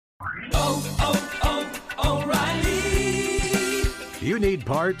O'Reilly. You need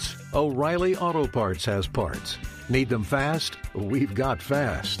parts? O'Reilly Auto Parts has parts. Need them fast? We've got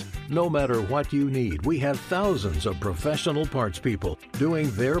fast. No matter what you need, we have thousands of professional parts people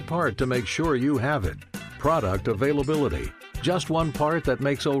doing their part to make sure you have it. Product availability. Just one part that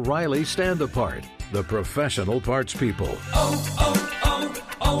makes O'Reilly stand apart. The professional parts people.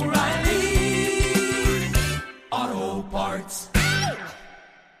 O'Reilly Auto Parts.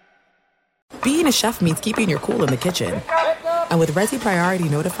 Being a chef means keeping your cool in the kitchen. And with Resi Priority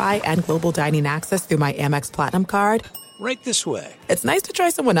Notify and Global Dining Access through my Amex Platinum card, Right this way. it's nice to try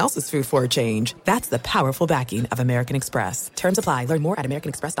someone else's food for a change. That's the powerful backing of American Express. Terms apply. Learn more at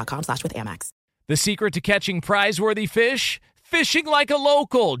americanexpress.com/withAmex. The secret to catching prize-worthy fish? Fishing like a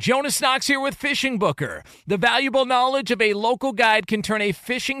local. Jonas Knox here with Fishing Booker. The valuable knowledge of a local guide can turn a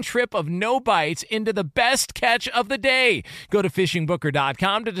fishing trip of no bites into the best catch of the day. Go to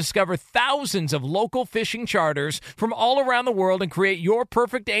fishingbooker.com to discover thousands of local fishing charters from all around the world and create your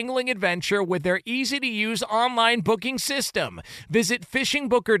perfect angling adventure with their easy-to-use online booking system. Visit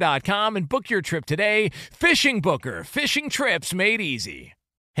fishingbooker.com and book your trip today. Fishing Booker. Fishing trips made easy.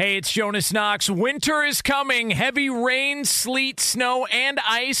 Hey, it's Jonas Knox. Winter is coming. Heavy rain, sleet, snow, and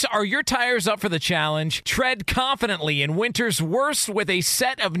ice. Are your tires up for the challenge? Tread confidently in winter's worst with a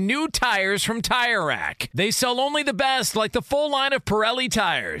set of new tires from Tire Rack. They sell only the best, like the full line of Pirelli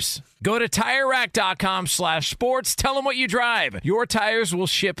tires. Go to TireRack.com/sports. Tell them what you drive. Your tires will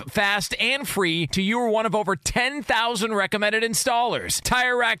ship fast and free to you or one of over 10,000 recommended installers.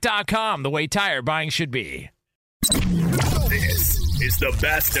 TireRack.com, the way tire buying should be. This is the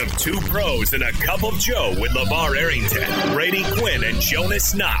best of two pros and a cup of Joe with LeVar Arrington, Brady Quinn, and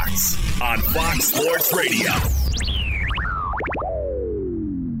Jonas Knox on Fox Sports Radio.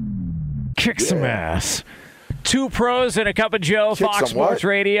 Kick some ass. Two pros and a cup of Joe, Kick Fox some what? Sports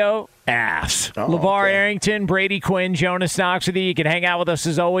Radio. Ass. Oh, LeVar okay. Arrington, Brady Quinn, Jonas Knox with you. You can hang out with us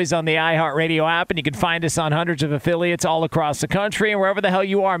as always on the iHeartRadio app, and you can find us on hundreds of affiliates all across the country. And wherever the hell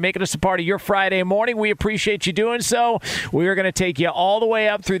you are, making us a part of your Friday morning, we appreciate you doing so. We are going to take you all the way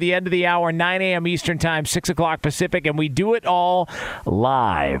up through the end of the hour, 9 a.m. Eastern Time, 6 o'clock Pacific, and we do it all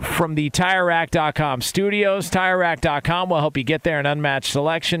live from the TireRack.com studios. TireRack.com will help you get there. An unmatched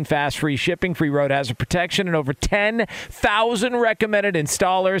selection, fast free shipping, free road hazard protection, and over 10,000 recommended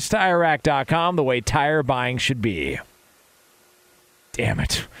installers. TireRack.com, the way tire buying should be. Damn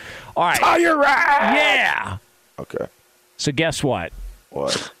it. All right. Tire Rack! Yeah. Okay. So guess what?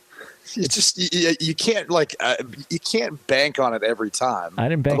 What? You just you can't you can't bank on it every time. I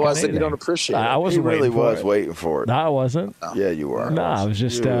didn't bank Otherwise, on then you anything. don't appreciate it. I He wasn't really waiting for was it. waiting for it. No, I wasn't. Yeah, you were. No, I was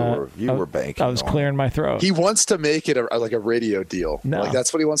just You were banking. I was on it. clearing my throat. He wants to make it like a radio deal. No. Like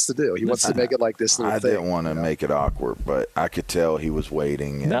that's what he wants to do. He wants to make it like this little I thing. didn't want to make it awkward, but I could tell he was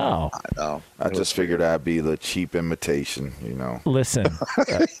waiting. And No. I know. I just figured I'd be the cheap imitation, you know. Listen,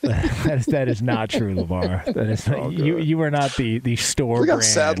 that is not true, LeVar. That is not, you are not the store Look how brand.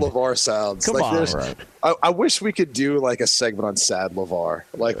 sad LeVar sounds. Come on. there's- Right. I wish we could do like a segment on sad LeVar,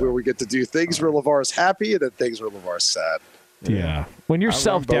 like where we get to do things where LeVar is happy and then things where LeVar is sad. Yeah. When you're I run both ends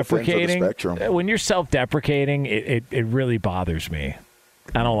of the self-deprecating, spectrum. it really bothers me.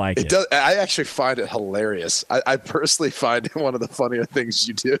 I don't like it. It does. I actually find it hilarious. I personally find it one of the funnier things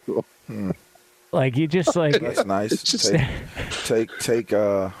you do. Like you just like That's nice. It's just-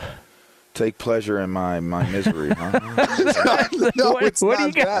 Take pleasure in my misery. Huh? No, What- it's what do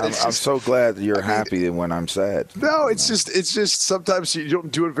not you got? that. It's I'm just- so glad that you're happy when I'm sad. No, it's just sometimes you don't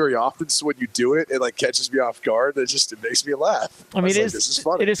do it very often. So when you do it, it like catches me off guard. It makes me laugh. I mean, was like, this is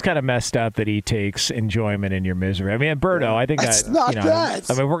funny. it is kind of messed up that he takes enjoyment in your misery. I mean, Berto, I think It's that not you know, that.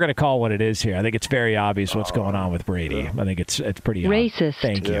 I mean, we're going to call what it is here. I think it's very obvious what's going on with Brady. I think it's pretty Racist.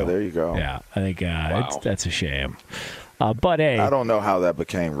 Thank you. Yeah, there you go. Yeah, I think that's a shame. But hey, I don't know how that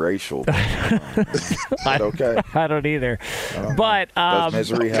became racial. But, okay. I don't either. But Does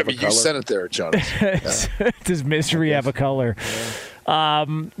misery have a Maybe you color? sent it there, John. does misery have a color?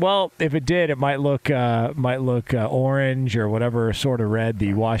 Well, if it did, it might look orange or whatever sort of red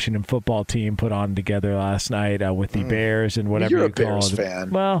the Washington football team put on together last night with the Bears and whatever You're a you call Bears it.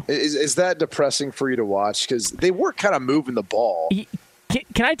 fan. Well, Is that depressing for you to watch? Because they were kind of moving the ball.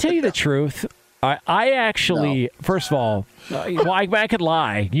 can I tell you the truth? I actually, first of all, well, I can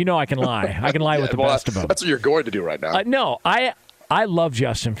lie. You know I can lie. I can lie with the best of them. That's what you're going to do right now. No, I love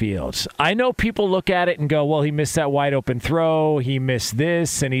Justin Fields. I know people look at it and go, well, he missed that wide open throw. He missed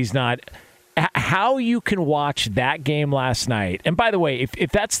this, and he's not. How you can watch that game last night. And by the way, if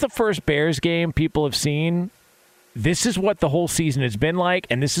that's the first Bears game people have seen, this is what the whole season has been like,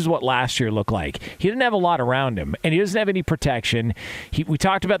 and this is what last year looked like. He didn't have a lot around him, and he doesn't have any protection. We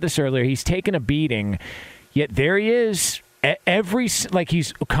talked about this earlier. He's taken a beating, yet there he is.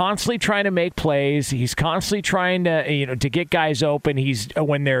 He's constantly trying to make plays. He's constantly trying to to get guys open.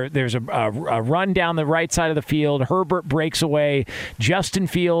 When there's a run down the right side of the field, Herbert breaks away. Justin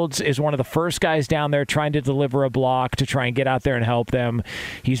Fields is one of the first guys down there trying to deliver a block to try and get out there and help them.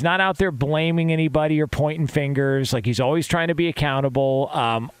 He's not out there blaming anybody or pointing fingers. Like, he's always trying to be accountable.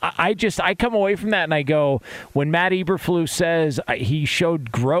 I come away from that and I go, when Matt Eberflus says he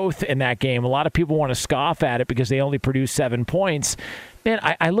showed growth in that game, a lot of people want to scoff at it because they only produced 7 points. Man,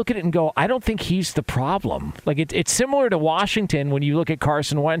 I look at it and go, I don't think he's the problem. Like, it's similar to Washington when you look at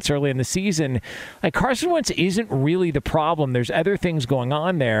Carson Wentz early in the season. Like, Carson Wentz isn't really the problem. There's other things going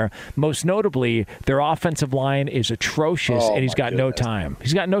on there. Most notably, their offensive line is atrocious, and he's got no time.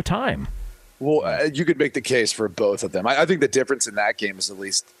 He's got no time. Well, you could make the case for both of them. I think the difference in that game is, at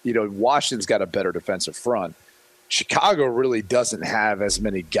least, Washington's got a better defensive front. Chicago really doesn't have as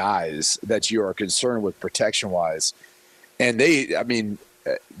many guys that you are concerned with protection-wise. And they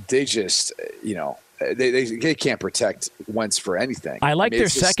just, they can't protect Wentz for anything. I like their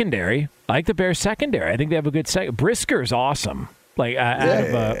secondary. I like the Bears secondary. I think they have a good second. Brisker's awesome. Like, I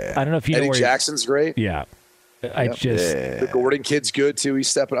don't know if you know Eddie Jackson's great. Yeah. The Gordon kid's good too. He's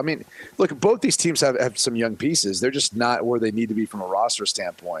stepping. I mean, look, both these teams have some young pieces. They're just not where they need to be from a roster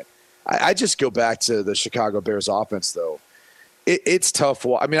standpoint. I just go back to the Chicago Bears offense, though. It's tough.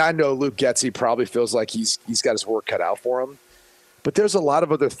 I mean, I know Luke Getsy probably feels like he's got his work cut out for him, but there's a lot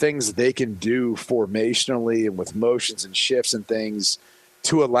of other things they can do formationally and with motions and shifts and things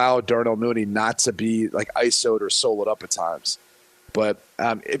to allow Darnell Mooney not to be like ISO'd or soloed up at times. But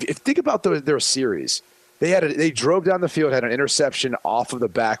if think about their series, they drove down the field, had an interception off of the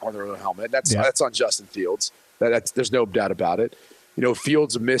back on their own helmet. That's on Justin Fields. There's no doubt about it.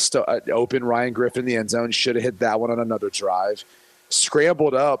 Fields missed an open Ryan Griffin in the end zone. Should have hit that one on another drive.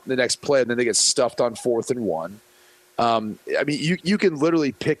 Scrambled up the next play, and then they get stuffed on 4th and 1. You can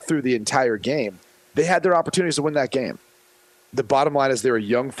literally pick through the entire game. They had their opportunities to win that game. The bottom line is they're a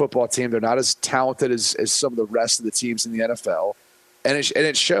young football team. They're not as talented as some of the rest of the teams in the NFL, and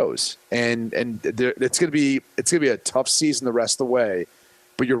it shows. And it's going to be a tough season the rest of the way.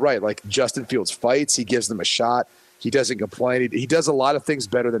 But you're right. Like, Justin Fields fights. He gives them a shot. He doesn't complain. He does a lot of things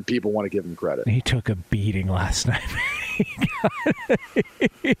better than people want to give him credit. He took a beating last night.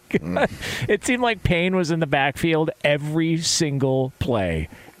 It seemed like Payne was in the backfield every single play.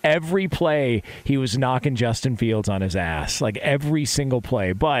 Every play, he was knocking Justin Fields on his ass, like every single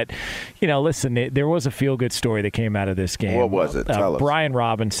play. But, listen, there was a feel-good story that came out of this game. What was it? Tell us. Brian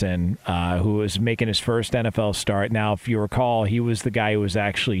Robinson, who was making his first NFL start. Now, if you recall, he was the guy who was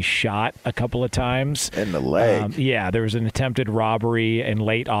actually shot a couple of times. In the leg. There was an attempted robbery in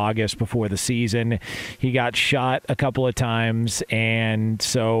late August before the season. He got shot a couple of times, and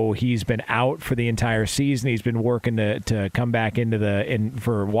so he's been out for the entire season. He's been working to come back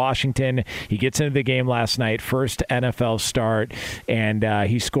for Washington. He gets into the game last night, first NFL start, and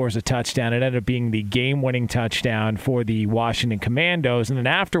he scores a touchdown. It ended up being the game-winning touchdown for the Washington Commandos. And then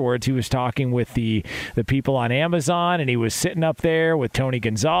afterwards, he was talking with the people on Amazon, and he was sitting up there with Tony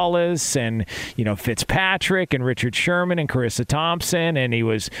Gonzalez and Fitzpatrick and Richard Sherman and Carissa Thompson, and he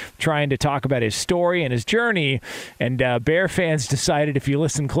was trying to talk about his story and his journey. And Bear fans decided, if you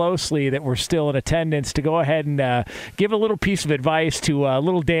listen closely, that we're still in attendance, to go ahead and give a little piece of advice to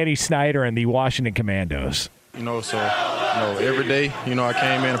little Danny Snyder and the Washington Commandos. Every day, I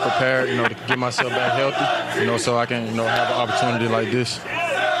came in and prepared, to get myself back healthy, so I can, have an opportunity like this.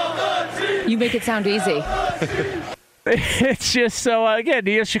 You make it sound easy. It's just so,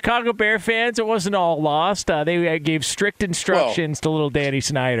 again, Chicago Bear fans, it wasn't all lost. They gave strict instructions to little Danny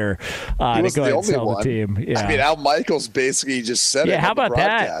Snyder to go ahead and sell the team. Yeah. I mean, Al Michaels basically just said it. Yeah, how about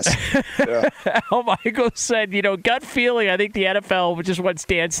that? Al Michaels said, gut feeling, I think the NFL just wants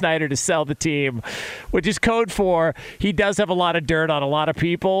Dan Snyder to sell the team, which is code for he does have a lot of dirt on a lot of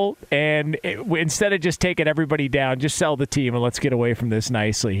people, and instead of just taking everybody down, just sell the team and let's get away from this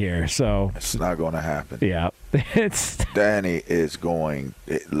nicely here. So it's not going to happen. Yeah. Danny is going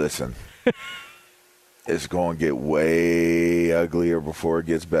 – listen, it's going to get way uglier before it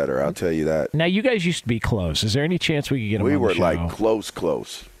gets better. I'll tell you that. Now, you guys used to be close. Is there any chance we could get him on the show? We were like close.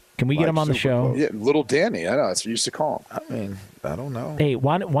 Can we get him on the show? Close. Yeah, little Danny. I know. That's what you used to call him. I mean, I don't know. Hey,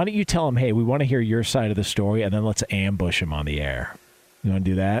 why don't you tell him, hey, we want to hear your side of the story, and then let's ambush him on the air. You want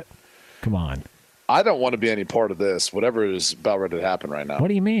to do that? Come on. I don't want to be any part of this, whatever is about ready to happen right now. What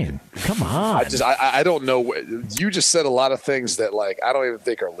do you mean? Come on. I don't know. You just said a lot of things that I don't even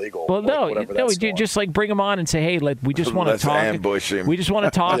think are legal. Well, just bring them on and say, hey, we just want to talk. Ambush him. We just want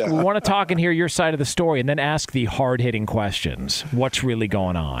to talk. Yeah. We want to talk and hear your side of the story, and then ask the hard-hitting questions. What's really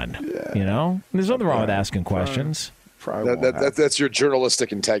going on? Yeah. There's nothing wrong with asking questions. That's your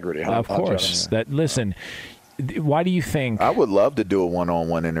journalistic integrity. Of course. Listen. Why do you think? I would love to do a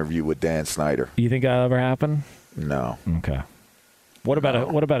one-on-one interview with Dan Snyder. You think that'll ever happen? No. Okay. What about a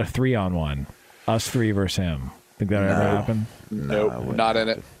 3-on-1? Us 3 versus him. Think that'll ever happen? Nope. Not in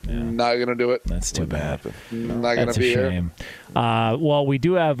it. Yeah. Not gonna do it. That's too bad. Not gonna be here. Shame. Well, we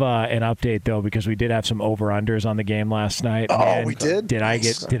do have an update though, because we did have some over-unders on the game last night. Oh, we did. Did I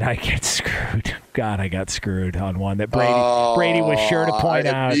get screwed? God, I got screwed on one that Brady was sure to point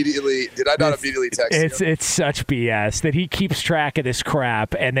out. Did I not immediately text you? It's such BS that he keeps track of this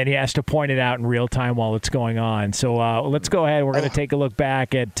crap and then he has to point it out in real time while it's going on. So let's go ahead. We're going to take a look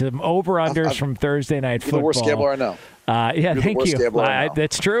back at over-unders from Thursday Night Football. The worst gambler I know. Thank you.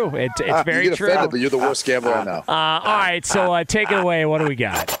 That's true. It's very you get true. Offended, but you're the worst gambler I know. All right, so take it away. What do we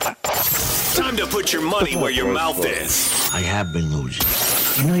got? Time to put your money where your mouth is. I have been losing.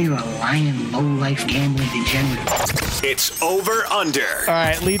 You know you're a lying, low-life gambling degenerate. It's over under. All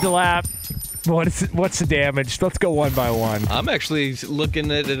right, lead the lap. What's the damage? Let's go one by one. I'm actually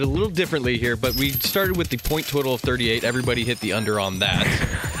looking at it a little differently here, but we started with the point total of 38. Everybody hit the under on that.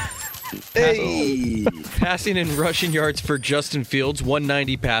 Hey! Passing and rushing yards for Justin Fields,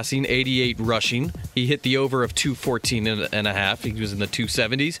 190 passing, 88 rushing. He hit the over of 214 and a half. He was in the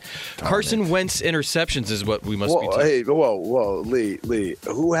 270s. Carson Wentz interceptions is what we must be talking. Hey, whoa, Lee.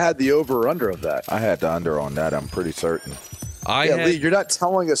 Who had the over or under of that? I had the under on that, I'm pretty certain. Lee, you're not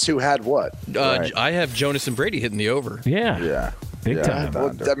telling us who had what. Right. I have Jonas and Brady hitting the over. Yeah. Big time.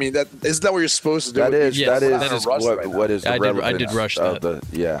 Well, I mean, isn't that what you're supposed to do? That is what is the relevance. I did rush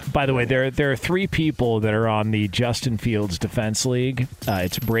that. By the way, there are 3 people that are on the Justin Fields Defense League.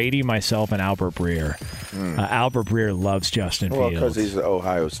 It's Brady, myself, and Albert Breer. Albert Breer loves Justin Fields. Well, because he's an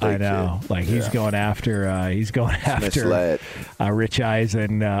Ohio State I know. kid. He's going after Rich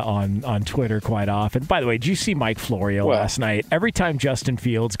Eisen on Twitter quite often. By the way, did you see Mike Florio last night? Every time Justin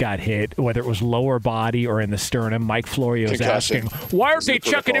Fields got hit, whether it was lower body or in the sternum, Mike Florio was asking, why aren't they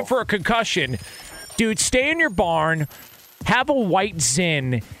checking in for a concussion? Dude, stay in your barn, have a white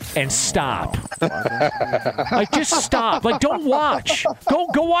Zyn, and stop. Just stop. Don't watch.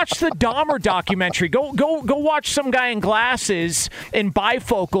 Go watch the Dahmer documentary. Go watch some guy in glasses and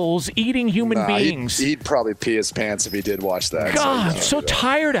bifocals eating human beings. He'd probably pee his pants if he did watch that. God, I'm so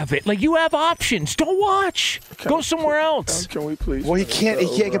tired of it. You have options. Don't watch. Go somewhere else. Can we please? Well, he can't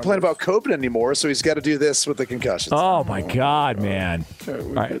complain about COVID anymore, so he's got to do this with the concussions. Oh my God, man.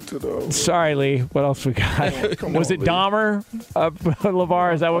 Get to the sorry, Lee. What else we got? Was it Dahmer?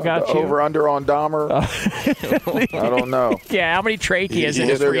 LeVar, is that what got you? Over under on Dahmer? I don't know. Yeah, how many tracheas in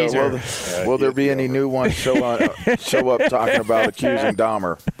his freezer? Will there be any new ones show up talking about accusing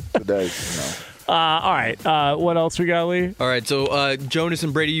Dahmer today? All right. What else we got, Lee? All right. So Jonas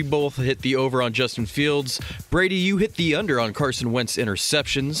and Brady, you both hit the over on Justin Fields. Brady, you hit the under on Carson Wentz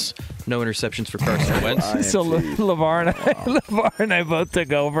interceptions. No interceptions for Carson Wentz. So LeVar and I both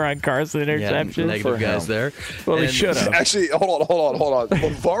took over on Carson interceptions. Yeah, negative guys there. Well, we should have. Actually, hold on.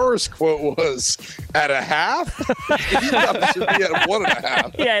 LeVar's quote was at a half. He thought it should be at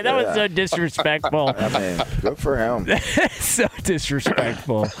 1.5. Yeah, that was so disrespectful. I mean, good for him. So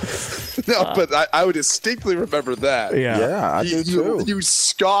disrespectful. No, but I would distinctly remember that. Yeah, I do too. You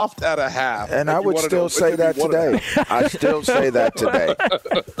scoffed at a half. And I would still say that today. I still say that today.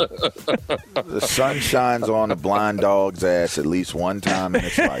 The sun shines on a blind dog's ass at least one time in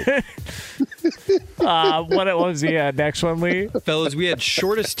its life. What was the next one, Lee? Fellas, we had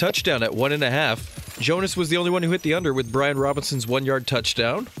shortest touchdown at 1.5. Jonas was the only one who hit the under with Brian Robinson's 1-yard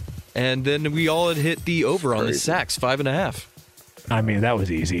touchdown. And then we all had hit the over on the sacks, 5.5. I mean, that was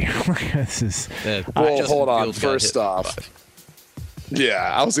easy. Well, hold on. First off,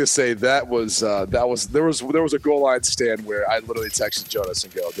 yeah, I was gonna say there was a goal line stand where I literally texted Jonas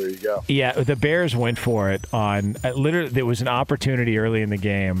and go, "There you go." Yeah, the Bears went for it on literally. There was an opportunity early in the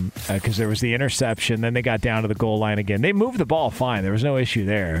game because there was the interception. Then they got down to the goal line again. They moved the ball fine. There was no issue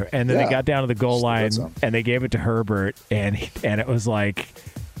there. And then they got down to the goal line and they gave it to Herbert, and it was like,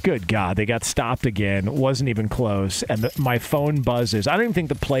 good God, they got stopped again. Wasn't even close. And my phone buzzes. I don't even think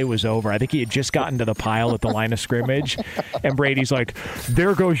the play was over. I think he had just gotten to the pile at the line of scrimmage. And Brady's like,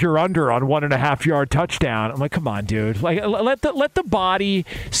 there goes your under on 1.5-yard touchdown. I'm like, come on, dude. Like, let the body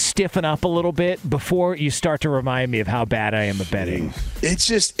stiffen up a little bit before you start to remind me of how bad I am at betting.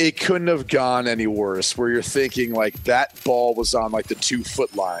 It couldn't have gone any worse, where you're thinking, like, that ball was on, like, the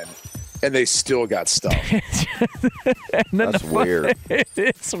 2-foot line. And they still got stuffed. That's weird.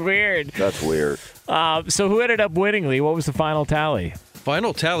 It's weird. That's weird. So who ended up winning, Lee? What was the final tally?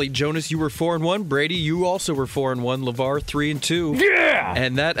 Final tally, Jonas, you were 4-1. Brady, you also were 4-1. LeVar, 3-2. Yeah!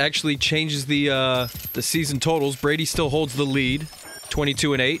 And that actually changes the season totals. Brady still holds the lead,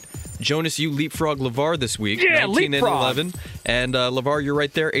 22-8. Jonas, you leapfrog LeVar this week, 19-11. And LeVar, you're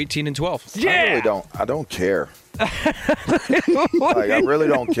right there, 18-12. Yeah! I don't care. I really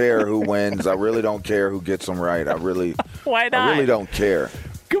don't care who wins. I really don't care who gets them right. Why not? I really don't care.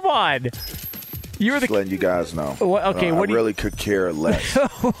 Come on. You're Just letting you guys know. Well, okay, I really could care less.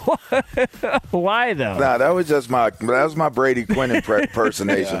 Why though? Nah, that was my Brady Quinn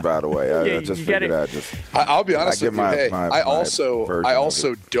impersonation, by the way. I just figured I'll be honest with you. I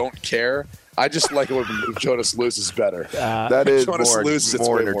also don't care. I just like it when Jonas loses better. That is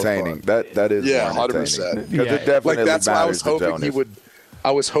more entertaining. That is 100%. Because it definitely that's why matters to Jonas. I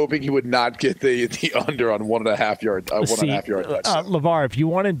was hoping he would not get the under on 1.5 yard touchdown. LeVar, if you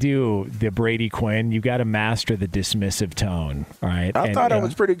want to do the Brady Quinn, you got to master the dismissive tone. All right. I thought it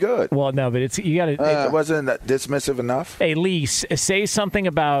was pretty good. Well, no, but you got to. It wasn't dismissive enough. Hey, Lee, say something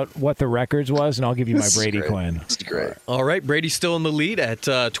about what the records was, and I'll give you my Brady Quinn. This is great. All right, Brady's still in the lead at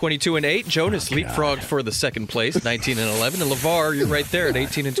 22-8. Jonas leapfrogged for the second place, 19-11, and LeVar, you're right there at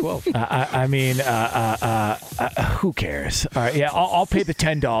 18-12. I mean, who cares? All right, yeah, I'll pay the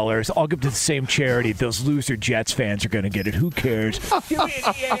 $10. I'll give to the same charity. Those loser Jets fans are going to get it. Who cares?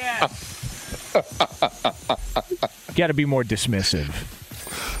 Got to be more dismissive.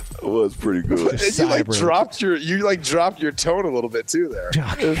 It was pretty good. You dropped your tone a little bit too there.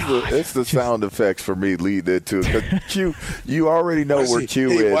 It's the sound effects for me leading into it. Q, you already know where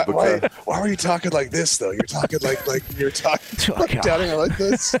Q is. Why were you talking like this though? You're talking like you're talking down here like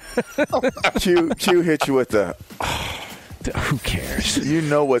this. Q hit you with the. Who cares? You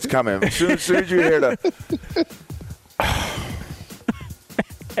know what's coming. As soon as you hear the.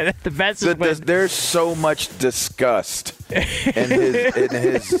 And the best is there's so much disgust in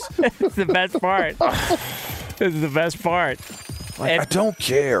his. It's the best part. This is the best part. I don't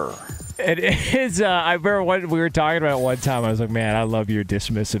care. It is. I remember what we were talking about one time. I was like, "Man, I love your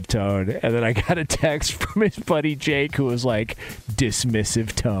dismissive tone." And then I got a text from his buddy Jake, who was like,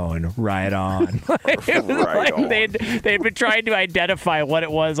 "Dismissive tone, right on." On. They'd been trying to identify what it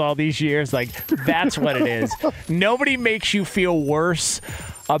was all these years. Like, that's what it is. Nobody makes you feel worse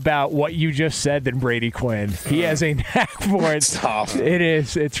about what you just said than Brady Quinn. He has a knack for it. It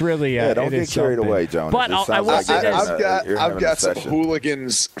is. It's really. Don't get carried away, Jonas. But I will say this. I've got some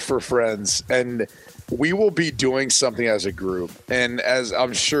hooligans for friends, and we will be doing something as a group. And as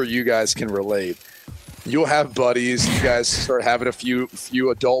I'm sure you guys can relate, you'll have buddies. You guys start having a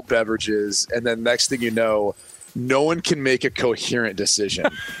few adult beverages, and then next thing you know, no one can make a coherent decision.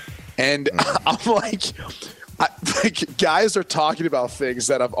 And I'm like. Guys are talking about things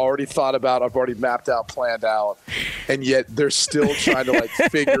that I've already thought about, I've already mapped out, planned out, and yet they're still trying to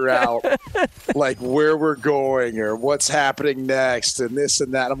figure out where we're going or what's happening next and this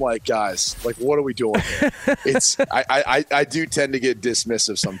and that. I'm like, guys, what are we doing here? I do tend to get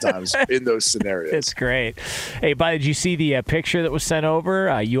dismissive sometimes in those scenarios. It's great. Hey, did you see the picture that was sent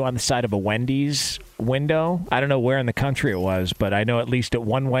over? You on the side of a Wendy's window. I don't know where in the country it was, but I know at least at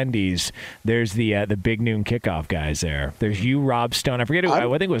one Wendy's, there's the big noon kickoff guys there. There's you, Rob Stone. I forget who. I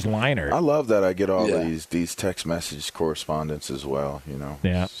think it was Liner. I love that I get all these text message correspondence as well.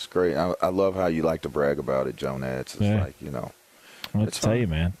 Yeah, it's great. I love how you like to brag about it, Joan Eds. It's Let's tell you,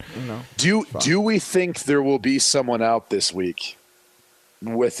 man. Do we think there will be someone out this week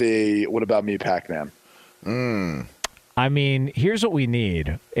with a "What About Me" Pac-Man? I mean, here's what we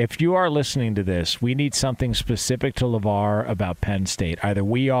need. If you are listening to this, we need something specific to LeVar about Penn State. Either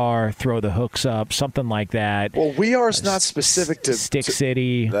We Are, Throw the Hooks Up, something like that. Well, We Are is not specific to Stick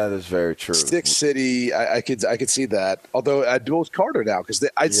City. That is very true. Stick City, I could see that. Although I do with Carter now because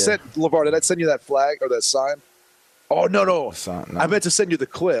I sent LeVar. Did I send you that flag or that sign? Oh no. I meant to send you the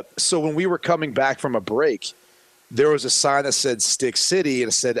clip. So when we were coming back from a break, there was a sign that said Stick City and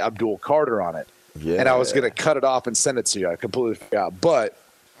it said Abdul Carter on it. Yeah. And I was going to cut it off and send it to you. I completely forgot. But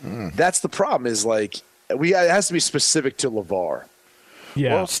that's the problem is it has to be specific to LeVar.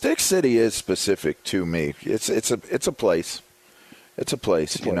 Yeah. Well, Stick City is specific to me. It's a place. It's a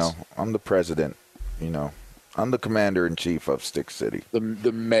place, you know. I'm the president, you know. I'm the commander-in-chief of Stick City. The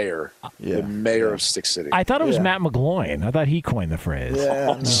mayor. Yeah. The mayor of Stick City. I thought it was Matt McGloin. I thought he coined the phrase.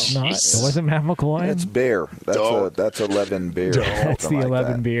 Yeah, It wasn't Matt McGloin? It's beer. That's 11 beer. That's the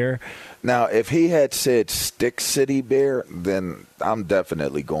 11 beer. Now, if he had said Stick City beer, then I'm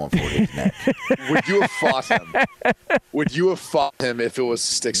definitely going for his neck. Would you have fought him? Would you have fought him if it was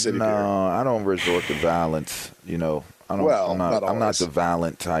Stick City beer? No, I don't resort to violence, you know. I'm not the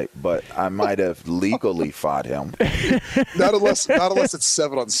violent type, but I might have legally fought him. Not unless it's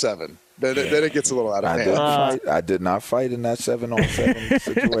 7-on-7. Then it gets a little out of hand. I did not fight in that 7-on-7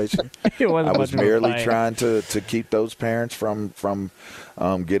 situation. It wasn't I was merely trying to keep those parents from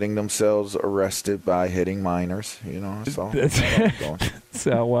getting themselves arrested by hitting minors. You know, that's all.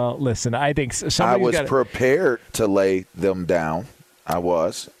 So, well, listen, I think I was prepared to lay them down. I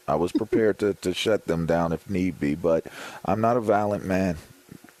was prepared to shut them down if need be, but I'm not a violent man.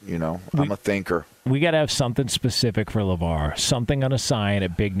 You know, I'm a thinker. We got to have something specific for LeVar. Something on a sign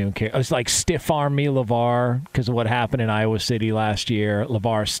at Big Noon. It's like stiff arm me, LeVar, because of what happened in Iowa City last year.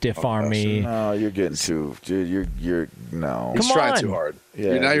 LeVar stiff arm me. No, you're getting too. You're no. He's trying too hard.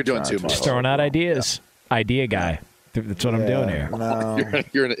 Yeah, now you're doing too much. Just throwing out ideas. Yeah. Idea guy. That's what I'm doing here. No.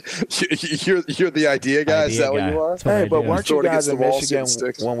 You're the idea guy. Is that what you are? Hey, but weren't you guys in Michigan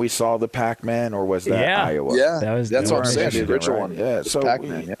when we saw the Pac-Man, or was that Iowa? Yeah, that's what I'm saying. The original one. Yeah, so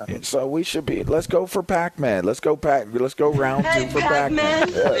Pac-Man. So we should be. Let's go for Pac-Man. Let's go round 2 for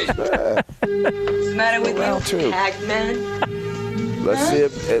Pac-Man. What's the matter with round you, 2. Pac-Man?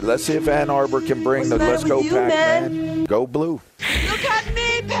 Let's see if Ann Arbor can bring the Let's Go Pac-Man. Go blue. Look at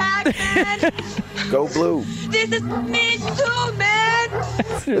me, Pac-Man. Go blue. This is me too, man.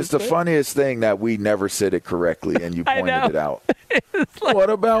 It's the funniest thing that we never said it correctly, and you pointed it out. What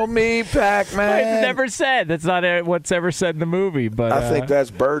about me, Pac-Man? It's never said. That's not what's ever said in the movie. But I think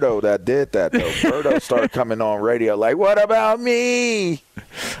that's Birdo that did that, though. Birdo started coming on radio like, what about me?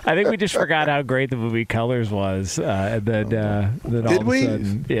 I think we just forgot how great the movie Colors was. Did we?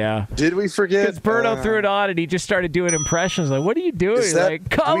 Yeah. Did we forget? Because Birdo threw it on, and he just started doing impressions. Like, what are you doing? Like,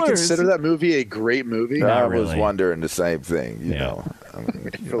 Colors. Do we consider that movie a great movie? I was wondering the same thing, you know. I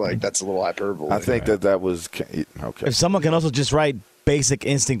feel like that's a little hyperbole. I think that was okay. If someone can also just write Basic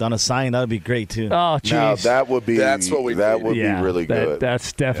Instinct on a sign, that would be great too. Oh, geez. Now that would be be really good.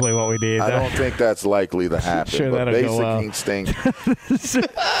 That's definitely what we need. I don't think that's likely to happen. Sure, but Basic Instinct.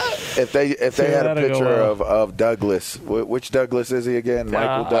 if they had a picture of Douglas, which Douglas is he again?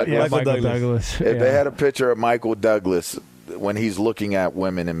 Michael Douglas. Yeah, Michael Douglas. If they had a picture of Michael Douglas when he's looking at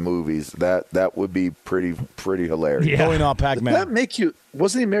women in movies, that would be pretty hilarious. Yeah. Going on Pac-Man. Did that make you?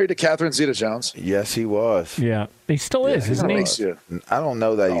 Wasn't he married to Catherine Zeta-Jones? Yes, he was. Yeah, he still is, isn't he? I don't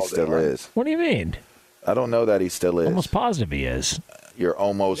know that he still is. What do you mean? I don't know that he still is. Almost positive he is. You're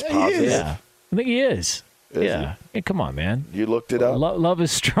almost positive? Yeah, I think he is. Yeah. Hey, come on, man. You looked it up? Love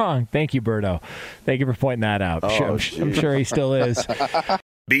is strong. Thank you, Birdo. Thank you for pointing that out. I'm sure he still is.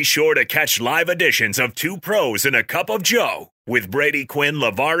 Be sure to catch live editions of Two Pros and a Cup of Joe with Brady Quinn,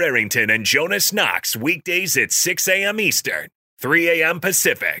 LeVar Arrington, and Jonas Knox weekdays at 6 a.m. Eastern, 3 a.m.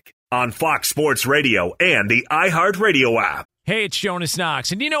 Pacific on Fox Sports Radio and the iHeartRadio app. Hey, it's Jonas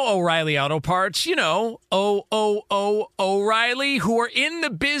Knox, and you know O'Reilly Auto Parts. You know, O'Reilly, who are in the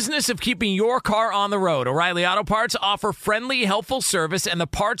business of keeping your car on the road. O'Reilly Auto Parts offer friendly, helpful service and the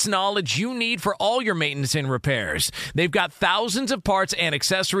parts knowledge you need for all your maintenance and repairs. They've got thousands of parts and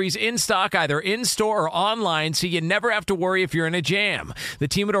accessories in stock, either in-store or online, so you never have to worry if you're in a jam. The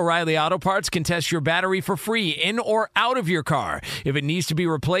team at O'Reilly Auto Parts can test your battery for free in or out of your car. If it needs to be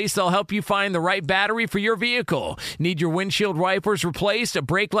replaced, they'll help you find the right battery for your vehicle. Need your windshield wipers replaced, a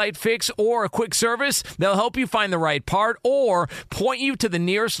brake light fix, or a quick service? They'll help you find the right part or point you to the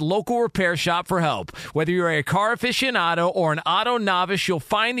nearest local repair shop for help. Whether you're a car aficionado or an auto novice, you'll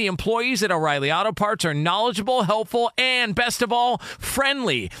find the employees at O'Reilly Auto Parts are knowledgeable, helpful, and best of all,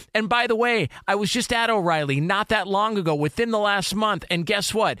 friendly. And by the way, I was just at O'Reilly not that long ago, within the last month, and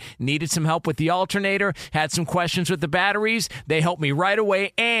guess what? Needed some help with the alternator, had some questions with the batteries. They helped me right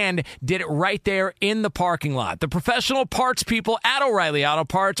away and did it right there in the parking lot. The professional parts people at O'Reilly Auto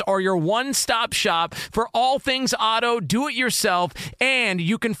Parts are your one-stop shop for all things auto, do-it-yourself, and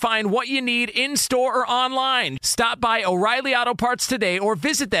you can find what you need in-store or online. Stop by O'Reilly Auto Parts today or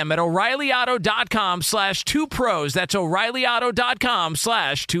visit them at O'ReillyAuto.com/2pros. That's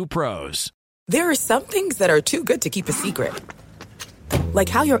O'ReillyAuto.com/2pros. There are some things that are too good to keep a secret. Like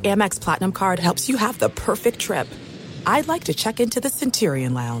how your Amex Platinum card helps you have the perfect trip. I'd like to check into the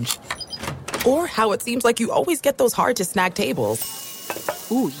Centurion Lounge. Or how it seems like you always get those hard-to-snag tables.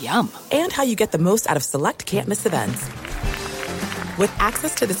 Ooh, yum. And how you get the most out of select can't-miss events. With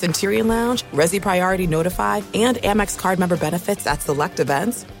access to the Centurion Lounge, Resi Priority Notified, and Amex card member benefits at select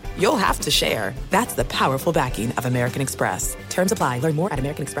events, you'll have to share. That's the powerful backing of American Express. Terms apply. Learn more at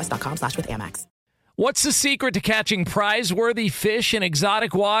americanexpress.com/withAmex. What's the secret to catching prize-worthy fish in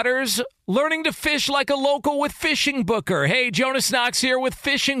exotic waters? Learning to fish like a local with Fishing Booker. Hey, Jonas Knox here with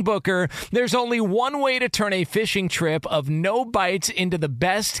Fishing Booker. There's only one way to turn a fishing trip of no bites into the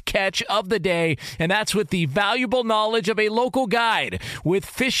best catch of the day, and that's with the valuable knowledge of a local guide. With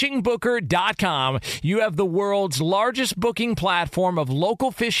FishingBooker.com, you have the world's largest booking platform of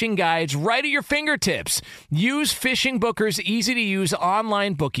local fishing guides right at your fingertips. Use Fishing Booker's easy-to-use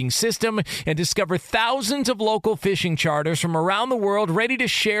online booking system and discover thousands of local fishing charters from around the world ready to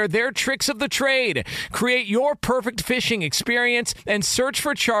share their tricks of the trade. Create your perfect fishing experience and search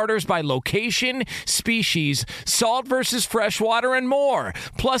for charters by location, species, salt versus freshwater, and more.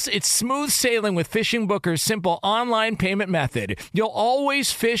 Plus, it's smooth sailing with Fishing Booker's simple online payment method. You'll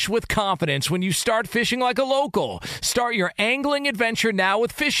always fish with confidence when you start fishing like a local. Start your angling adventure now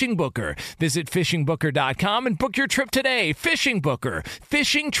with Fishing Booker. Visit FishingBooker.com and book your trip today. Fishing Booker.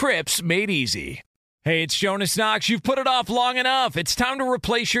 Fishing trips made easy. Hey, it's Jonas Knox. You've put it off long enough. It's time to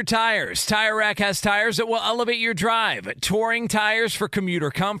replace your tires. Tire Rack has tires that will elevate your drive. Touring tires for commuter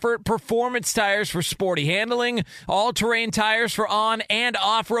comfort, performance tires for sporty handling, all-terrain tires for on- and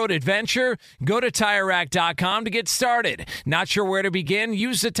off-road adventure. Go to TireRack.com to get started. Not sure where to begin?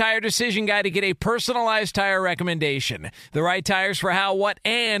 Use the Tire Decision Guide to get a personalized tire recommendation. The right tires for how, what,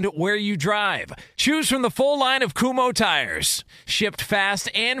 and where you drive. Choose from the full line of Kumho tires. Shipped fast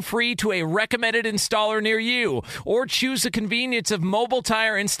and free to a recommended installer near you, or choose the convenience of mobile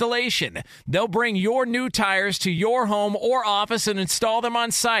tire installation. They'll bring your new tires to your home or office and install them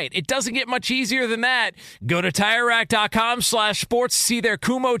on site. It doesn't get much easier than that. Go to TireRack.com/sports to see their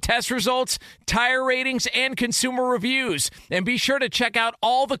Kumho test results, tire ratings, and consumer reviews. And be sure to check out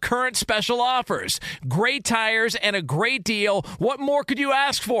all the current special offers. Great tires and a great deal. What more could you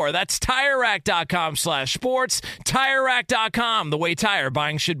ask for? That's TireRack.com/sports. TireRack.com, the way tire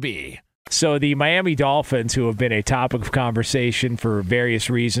buying should be. So the Miami Dolphins, who have been a topic of conversation for various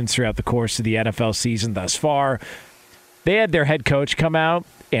reasons throughout the course of the NFL season thus far, they had their head coach come out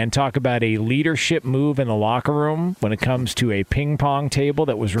and talk about a leadership move in the locker room when it comes to a ping pong table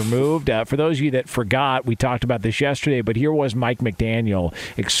that was removed. For those of you that forgot, we talked about this yesterday, but here was Mike McDaniel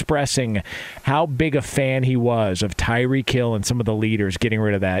expressing how big a fan he was of Tyreek Hill and some of the leaders getting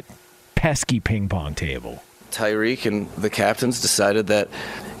rid of that pesky ping pong table. Tyreek and the captains decided that,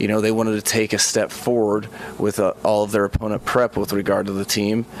 they wanted to take a step forward with all of their opponent prep with regard to the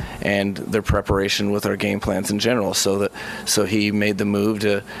team and their preparation with our game plans in general. So he made the move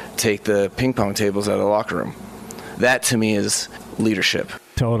to take the ping pong tables out of the locker room. That to me is leadership.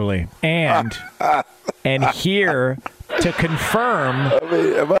 Totally. And here to confirm. I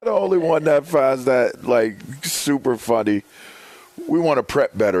mean, am I the only one that finds that super funny? We want to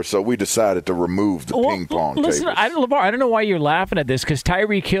prep better, so we decided to remove the ping pong table. Listen, LeVar, I don't know why you're laughing at this, because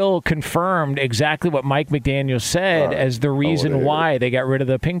Tyreek Hill confirmed exactly what Mike McDaniel said as the reason why they got rid of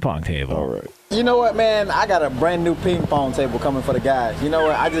the ping pong table. All right. You know what, man? I got a brand new ping pong table coming for the guys. You know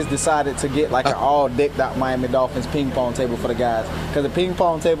what? I just decided to get an all decked out Miami Dolphins ping pong table for the guys, because the ping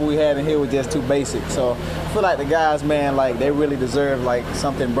pong table we had in here was just too basic. So I feel like the guys, man, they really deserve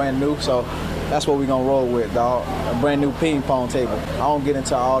something brand new. So that's what we're going to roll with, dog. A brand new ping pong table. I don't get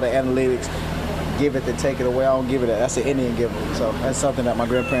into all the analytics, give it to take it away. I don't give it that. That's an Indian giver. So that's something that my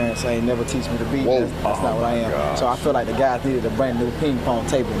grandparents ain't never teach me to be. That's not what I am. Gosh. So I feel like the guys needed a brand new ping pong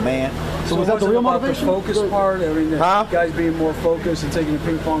table, man. So was that the real motivation? The focus part? Guys being more focused and taking the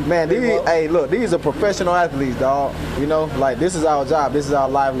ping pong man, these are professional athletes, dog. This is our job. This is our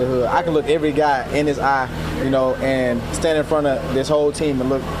livelihood. I can look every guy in his eye, and stand in front of this whole team and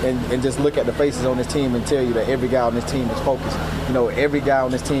look and just look at the faces on this team and tell you that every guy on this team is focused. Every guy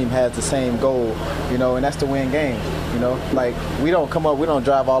on this team has the same goal, and that's to win games. We don't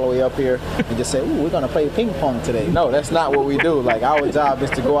drive all the way up here and just say, ooh, we're going to play ping pong today. No, that's not what we do. Our job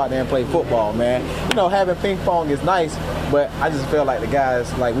is to go out there and play football, man. Having ping pong is nice, but I just feel like the guys,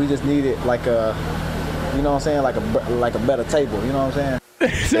 we just needed like a better table, you know what I'm saying?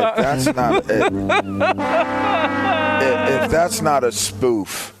 If that's not a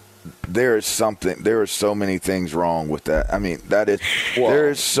spoof, there are so many things wrong with that. I mean, there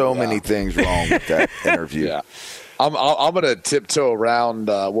is so many things wrong with that interview. Yeah. I'm going to tiptoe around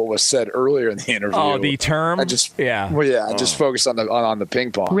what was said earlier in the interview. Oh, the term? I just focused on the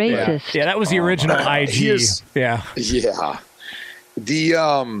ping pong. Racist. Yeah, that was the original IG. Yeah.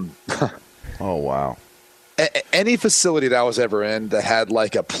 Oh, wow. Any facility that I was ever in that had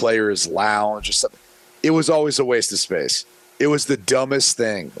a player's lounge or something, it was always a waste of space. It was the dumbest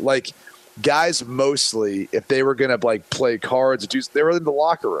thing. Like, guys mostly, if they were going to like play cards, they were in the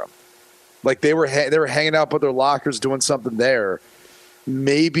locker room. Like they were hanging out with their lockers doing something there.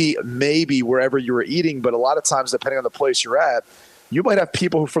 Maybe wherever you were eating, but a lot of times, depending on the place you're at, you might have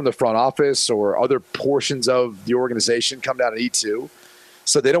people from the front office or other portions of the organization come down and eat too.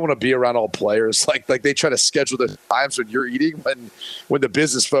 So they don't want to be around all players. Like they try to schedule the times when you're eating when the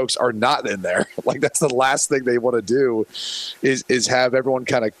business folks are not in there. Like that's the last thing they want to do is have everyone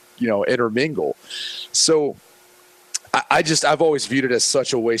kind of, intermingle. So I've always viewed it as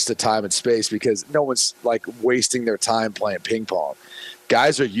such a waste of time and space because no one's like wasting their time playing ping pong.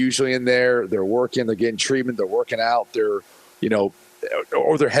 Guys are usually in there. They're working, they're getting treatment, they're working out, they're,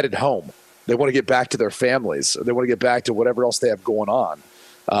 or they're headed home. They want to get back to their families. They want to get back to whatever else they have going on.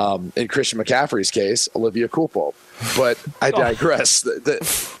 In Christian McCaffrey's case, Olivia Culpo. But I digress.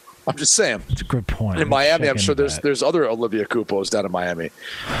 I'm just saying. That's a good point. In Miami, I'm sure there's other Olivia Culpos down in Miami.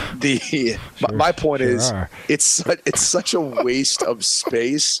 My point is, it's such a waste of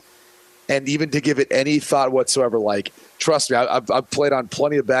space, and even to give it any thought whatsoever. Like, trust me, I've played on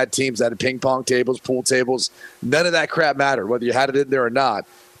plenty of bad teams that had ping pong tables, pool tables. None of that crap mattered whether you had it in there or not.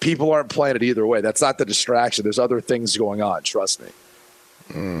 People aren't playing it either way. That's not the distraction. There's other things going on. Trust me.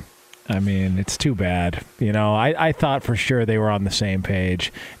 I mean, it's too bad. I thought for sure they were on the same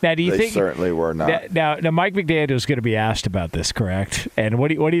page. Now, do you think they certainly were not? Now, Mike McDaniel is going to be asked about this, correct? And what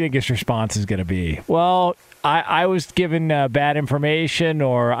do you think his response is going to be? Well, I was given bad information,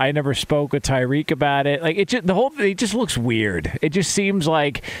 or I never spoke with Tyreek about it. Like the whole thing just looks weird. It just seems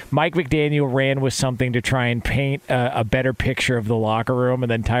like Mike McDaniel ran with something to try and paint a better picture of the locker room, and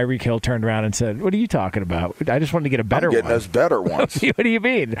then Tyreek Hill turned around and said, "What are you talking about? I just wanted to get a better one." Getting us better ones. What do you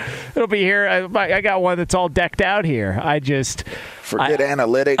mean? It'll be here. I got one that's all decked out here. Forget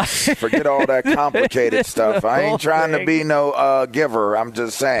analytics. Forget all that complicated stuff. I ain't trying to be no giver. I'm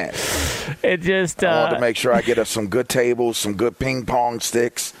just saying. I want to make sure I get us some good tables, some good ping pong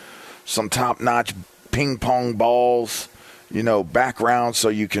sticks, some top-notch ping pong balls, background so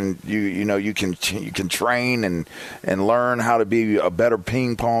you can train and learn how to be a better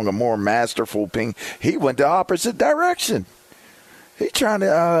ping pong, a more masterful ping. He went the opposite direction. He trying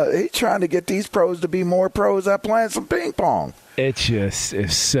to get these pros to be more pros at playing some ping pong. It just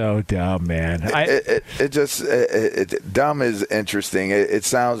is so dumb, man. Dumb is interesting.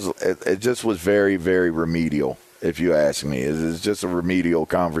 It just was very, very remedial, if you ask me. It's just a remedial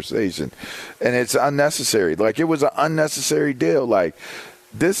conversation. And it's unnecessary. Like, it was an unnecessary deal. Like,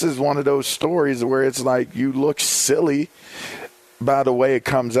 this is one of those stories where it's like you look silly by the way it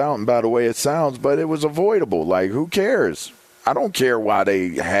comes out and by the way it sounds, but it was avoidable. Like, who cares? I don't care why they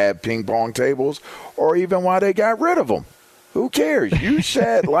had ping pong tables or even why they got rid of them. Who cares? You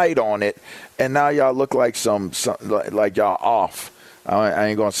shed light on it, and now y'all look like like y'all off. I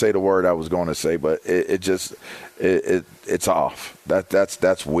ain't gonna say the word I was going to say, but it's off.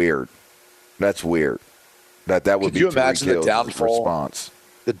 That's weird. That's weird. That would Could be. you imagine the downfall? Response.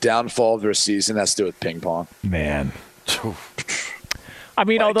 The downfall of their season has to do with ping pong. Man. I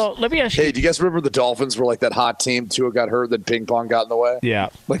mean, although, let me ask you. Hey, do you guys remember the Dolphins were like that hot team? Tua got hurt, then ping pong got in the way? Yeah.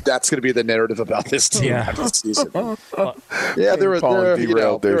 Like, that's going to be the narrative about this team after the season. Yeah, they're a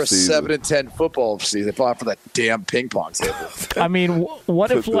 7-10 football season. They fought for that damn ping pong table. I mean,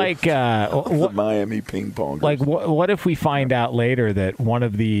 what if, the Miami ping pong? Like, what if we find out later that one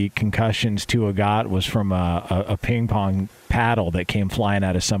of the concussions Tua got was from a ping pong paddle that came flying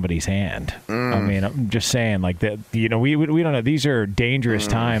out of somebody's hand? I mean, I'm just saying, like, that. We don't know. These are dangerous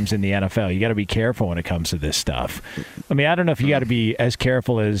times in the NFL. You got to be careful when it comes to this stuff. I mean, I don't know if you got to be as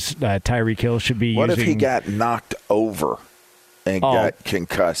careful as Tyreek Hill should be. What if he got knocked over and got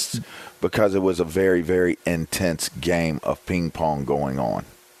concussed because it was a very, very intense game of ping pong going on?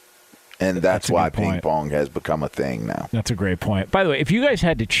 And that's why ping pong has become a thing now. That's a great point. By the way, if you guys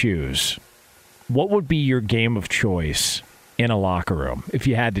had to choose, what would be your game of choice in a locker room if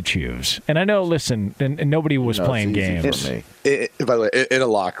you had to choose? And I know, listen, and nobody was playing games. By the way, in a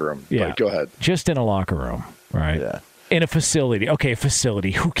locker room. Yeah. Like, go ahead. Just in a locker room, right? Yeah. In a facility. Okay,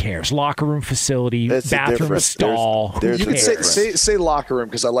 facility. Who cares? Locker room, facility, bathroom, stall. There's Who cares? Say locker room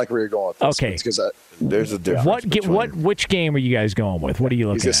because I like where you're going with this. Okay. There's a difference. Which game are you guys going with? What are you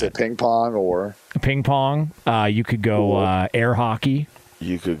looking at? He's going to say ping pong or? Ping pong. You could go air hockey.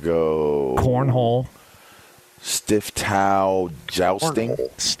 You could go cornhole. Stiff towel jousting.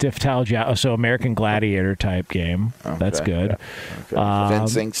 Stiff towel jousting. So American Gladiator type game. Okay. That's good. Okay.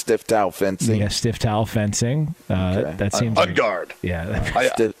 Fencing, stiff towel fencing. Yeah, stiff towel fencing. That seems on guard.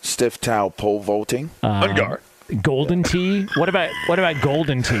 Yeah. Stiff towel pole vaulting. On guard. Golden tee. What about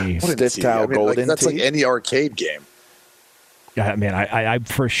golden tee? Stiff towel golden that's tee. like any arcade game. I mean, I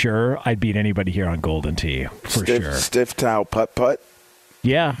for sure I'd beat anybody here on Golden Tee for sure. Stiff towel putt.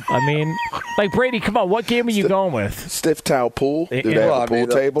 Yeah, I mean, like Brady, come on, what game are you going with? Stiff towel pool. Do they have a pool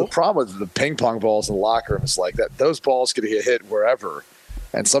table? The problem with the ping pong balls in the locker room is like that. Those balls could get hit wherever,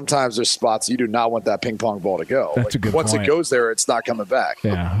 and sometimes there's spots you do not want that ping pong ball to go. That's a good once point. it goes there, it's not coming back.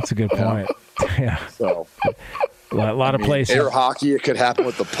 Yeah, that's a good point. Yeah. So a lot of places. Air hockey, it could happen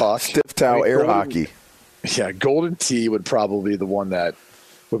with the puck. Stiff towel air hockey. Yeah, Golden Tee would probably be the one that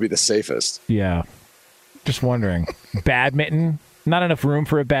would be the safest. Yeah. Just wondering. Badminton. Not enough room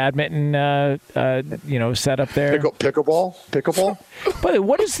for a badminton, set up there. Pickleball. But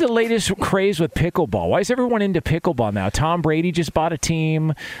what is the latest craze with pickleball? Why is everyone into pickleball now? Tom Brady just bought a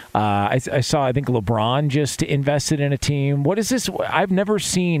team. I think LeBron just invested in a team. What is this? I've never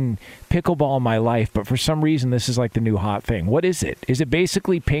seen pickleball in my life, but for some reason this is like the new hot thing. What is it? Is it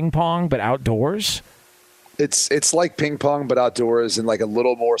basically ping pong but outdoors? It's like ping pong but outdoors and like a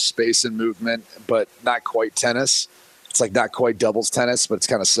little more space and movement, but not quite tennis. It's like not quite doubles tennis, but it's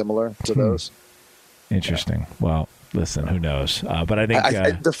kind of similar to those. Interesting. Yeah. Well, listen, who knows? But I think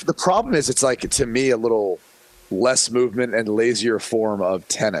the problem is it's like, to me, a little less movement and lazier form of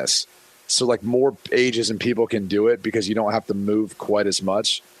tennis. So like more ages and people can do it because you don't have to move quite as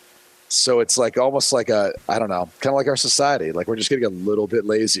much. So it's like almost like I don't know, kind of like our society. Like we're just getting a little bit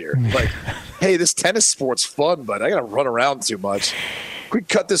lazier. Like, hey, this tennis sport's fun, but I got to run around too much. Can we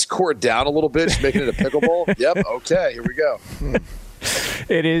cut this court down a little bit, just make it into pickleball? Yep. Okay, here we go.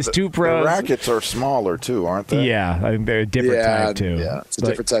 It is two pros. The rackets are smaller too, aren't they? Yeah, I mean, they're a different type too. Yeah, it's a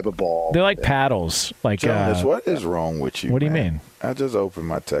different type of ball. They're like paddles. Like, Jonas, what is wrong with you? What do you mean? I just opened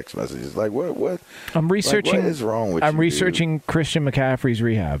my text messages. Like, what? I'm researching. Like, what is wrong with you? I'm researching Christian McCaffrey's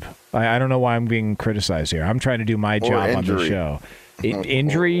rehab. I don't know why I'm being criticized here. I'm trying to do my job on the show.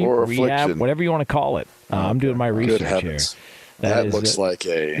 Injury, or rehab, affliction. whatever you want to call it. I'm doing my research here. That looks like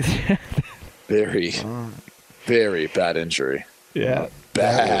a very, very bad injury. Yeah.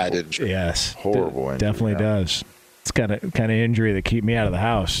 Bad injury. Yes. Horrible injury. Definitely does. It's kind of injury that keep me out of the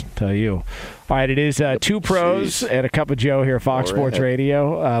house, tell you. All right, it is two pros and a cup of Joe here, Fox Sports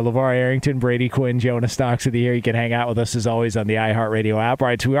Radio. LeVar Arrington, Brady Quinn, Jonas Knox of the year. You can hang out with us as always on the iHeartRadio app. All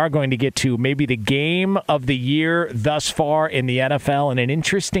right, so we are going to get to maybe the game of the year thus far in the NFL and an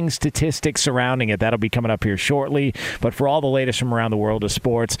interesting statistic surrounding it. That'll be coming up here shortly. But for all the latest from around the world of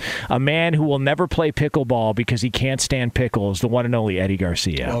sports, a man who will never play pickleball because he can't stand pickles, the one and only Eddie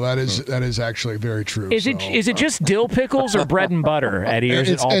Garcia. Well, that is actually very true. Is it just dill pickles or bread and butter, Eddie, or is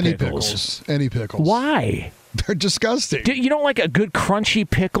it all any pickles? Any pickles. Why? They're disgusting. You don't like a good crunchy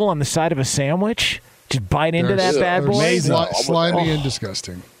pickle on the side of a sandwich? Just bite into that bad boy? Slimy and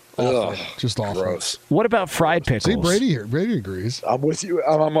disgusting. Ugh, just awful. Gross. What about fried pickles? See, Brady agrees. I'm with you.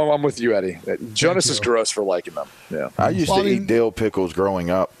 I'm with you, Eddie. Jonas is gross for liking them. Yeah. I used to eat dill pickles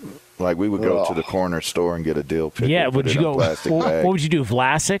growing up. Like we would go to the corner store and get a dill pickle. Yeah, would you go? What would you do?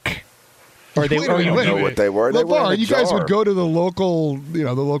 Vlasic? Or they don't know what they were. They were in a you guys would go to the local,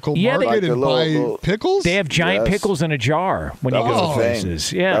 market and buy pickles? They have giant pickles in a jar when you go to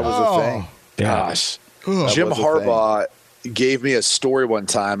places. Yeah, that was a thing. Gosh, Jim Harbaugh gave me a story one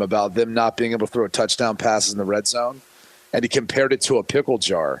time about them not being able to throw touchdown passes in the red zone, and he compared it to a pickle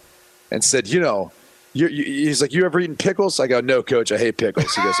jar, and said, he's like, you ever eaten pickles? I go, no, coach, I hate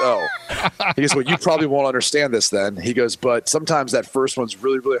pickles. He goes, oh. He goes, well, you probably won't understand this then. He goes, but sometimes that first one's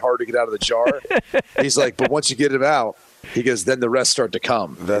really, really hard to get out of the jar. He's like, but once you get it out, he goes, then the rest start to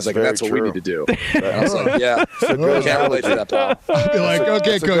come. That's what we need to do. And I was like, yeah, can't relate to that, pal. I'd be like,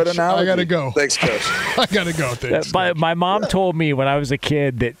 okay, coach, I got to go. Thanks, coach. I got to go. Thanks. My mom told me when I was a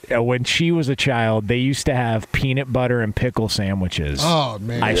kid that when she was a child, they used to have peanut butter and pickle sandwiches. Oh,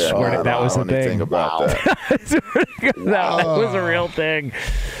 man. I swear that was a thing. About that. That was a real thing.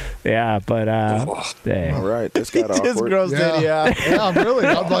 Yeah, but dang. All right, this got awkward. Just grossed in, yeah, really.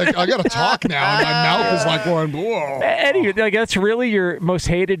 I'm like, I got to talk now. And my mouth is like going, whoa. Eddie, like that's really your most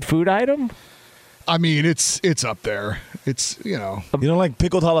hated food item? I mean, it's up there. It's You don't like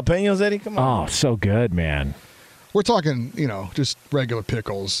pickled jalapenos, Eddie? Come on. Oh, so good, man. We're talking, just regular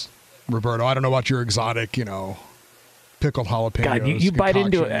pickles, Roberto. I don't know about your exotic, pickled jalapenos. God, you bite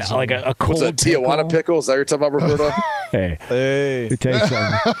into it like a cold What's that, Tijuana pickle? Is that what you're talking about, Roberto? Hey, you take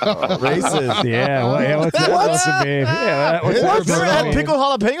some. Racist. Yeah, what's that supposed to mean? Yeah, What? You never had pickled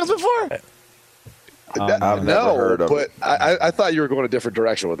jalapenos before? I've never heard of but it. I thought you were going a different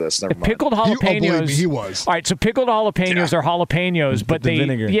direction with this. Never mind. Pickled jalapenos. Believe me, he was. All right, so pickled jalapenos are jalapenos, but the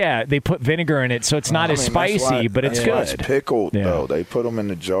vinegar. they put vinegar in it, so it's not as spicy, but it's good. It's pickled though. They put them in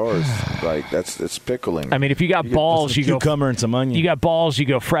the jars. Like it's pickling. I mean, if you got balls, you go cucumber and some onion. You got balls, you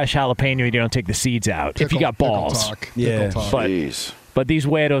go fresh jalapeno. You don't take the seeds out. If you got balls, Pickle talk. But these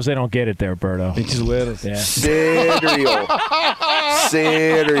weirdos, they don't get it there, Berto. Pinches weirdos. Yeah.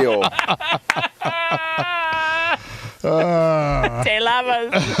 Cereal. Te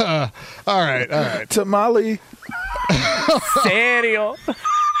lavas. All right. Tamale. Cereal.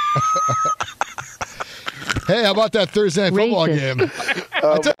 Hey, how about that Thursday night football game?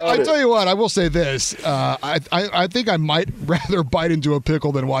 I tell you what, I will say this. I think I might rather bite into a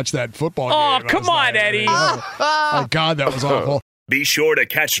pickle than watch that football game. Oh, come on, Eddie. My God, that was awful. Be sure to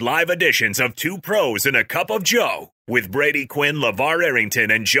catch live editions of Two Pros and a Cup of Joe with Brady Quinn, LeVar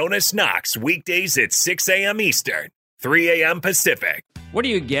Arrington, and Jonas Knox weekdays at 6 a.m. Eastern, 3 a.m. Pacific. What do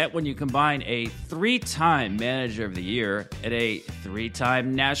you get when you combine a 3-time Manager of the Year and a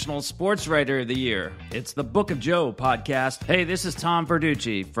 3-time National Sports Writer of the Year? It's the Book of Joe podcast. Hey, this is Tom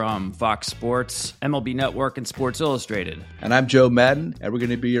Verducci from Fox Sports, MLB Network, and Sports Illustrated. And I'm Joe Madden, and we're going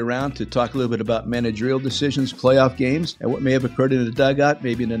to be around to talk a little bit about managerial decisions, playoff games, and what may have occurred in the dugout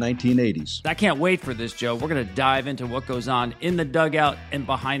maybe in the 1980s. I can't wait for this, Joe. We're going to dive into what goes on in the dugout and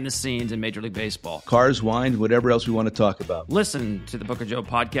behind the scenes in Major League Baseball. Cars, wine, whatever else we want to talk about. Listen to the Book of Joe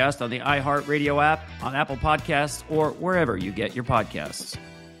podcast on the iHeartRadio app, on Apple Podcasts, or wherever you get your podcasts.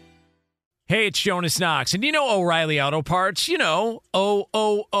 Hey, it's Jonas Knox, and you know O'Reilly Auto Parts. You know,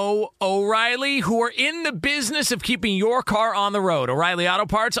 O'Reilly, who are in the business of keeping your car on the road. O'Reilly Auto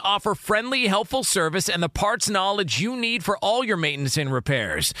Parts offer friendly, helpful service and the parts knowledge you need for all your maintenance and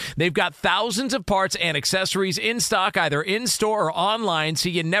repairs. They've got thousands of parts and accessories in stock, either in-store or online, so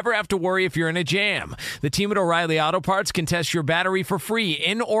you never have to worry if you're in a jam. The team at O'Reilly Auto Parts can test your battery for free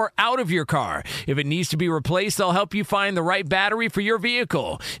in or out of your car. If it needs to be replaced, they'll help you find the right battery for your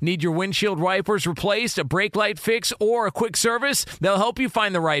vehicle. Need your windshield wipers replaced, a brake light fix, or a quick service? They'll help you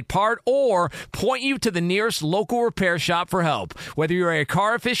find the right part or point you to the nearest local repair shop for help. Whether you're a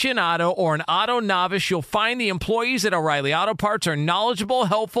car aficionado or an auto novice, you'll find the employees at O'Reilly Auto Parts are knowledgeable,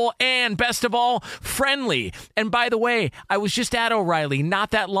 helpful, and best of all, friendly. And by the way, I was just at O'Reilly not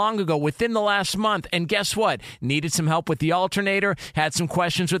that long ago, within the last month, and guess what? Needed some help with the alternator, had some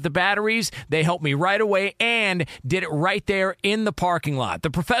questions with the batteries. They helped me right away and did it right there in the parking lot. The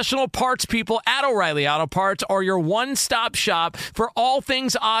professional parts people at O'Reilly Auto Parts are your one-stop shop for all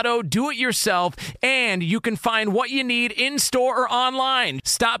things auto, do-it-yourself, and you can find what you need in-store or online.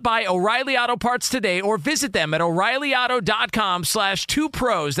 Stop by O'Reilly Auto Parts today or visit them at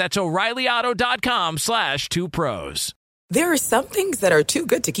O'ReillyAuto.com/2pros. That's O'ReillyAuto.com/2pros. There are some things that are too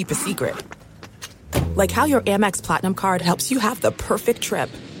good to keep a secret. Like how your Amex Platinum card helps you have the perfect trip.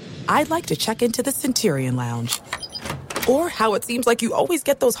 I'd like to check into the Centurion Lounge. Or how it seems like you always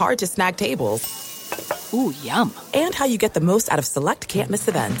get those hard-to-snag tables. Ooh, yum. And how you get the most out of select can't-miss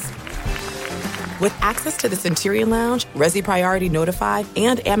events. With access to the Centurion Lounge, Resi Priority Notified,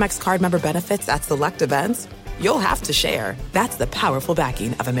 and Amex card member benefits at select events, you'll have to share. That's the powerful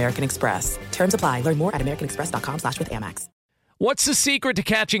backing of American Express. Terms apply. Learn more at americanexpress.com/withAmex. What's the secret to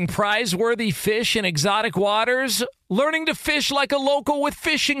catching prize-worthy fish in exotic waters? Learning to fish like a local with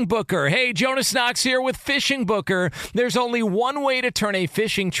Fishing Booker. Hey, Jonas Knox here with Fishing Booker. There's only one way to turn a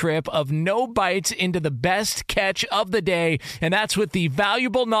fishing trip of no bites into the best catch of the day, and that's with the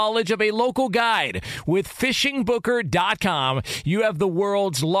valuable knowledge of a local guide. With FishingBooker.com, you have the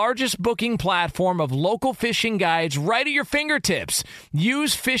world's largest booking platform of local fishing guides right at your fingertips.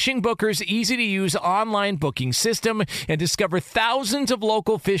 Use Fishing Booker's easy-to-use online booking system and discover thousands of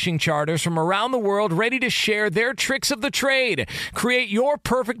local fishing charters from around the world ready to share their tricks of the trade. Create your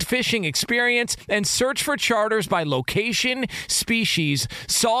perfect fishing experience and search for charters by location, species,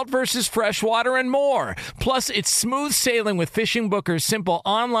 salt versus freshwater, and more. Plus, it's smooth sailing with Fishing Booker's simple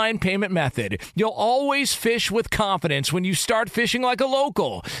online payment method. You'll always fish with confidence when you start fishing like a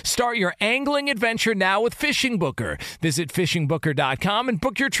local. Start your angling adventure now with Fishing Booker. Visit FishingBooker.com and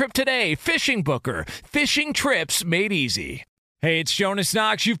book your trip today. Fishing Booker. Fishing trips made easy. Hey, it's Jonas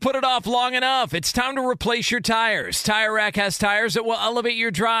Knox. You've put it off long enough. It's time to replace your tires. Tire Rack has tires that will elevate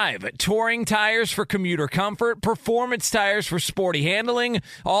your drive. Touring tires for commuter comfort, performance tires for sporty handling,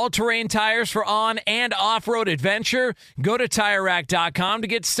 all-terrain tires for on- and off-road adventure. Go to TireRack.com to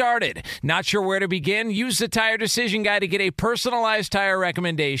get started. Not sure where to begin? Use the Tire Decision Guide to get a personalized tire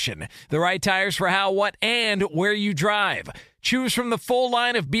recommendation. The right tires for how, what, and where you drive. Choose from the full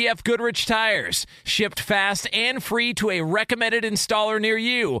line of BF Goodrich tires, shipped fast and free to a recommended installer near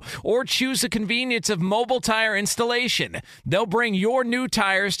you, or choose the convenience of mobile tire installation. They'll bring your new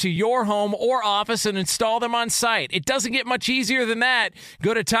tires to your home or office and install them on site. It doesn't get much easier than that.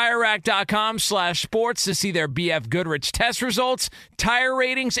 Go to TireRack.com/sports to see their BF Goodrich test results, tire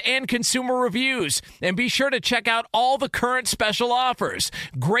ratings, and consumer reviews. And be sure to check out all the current special offers.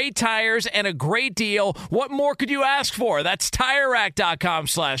 Great tires and a great deal. What more could you ask for? That's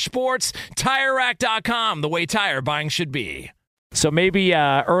TireRack.com/sports. TireRack.com, the way tire buying should be. So maybe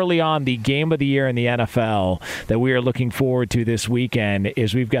early on, the game of the year in the NFL that we are looking forward to this weekend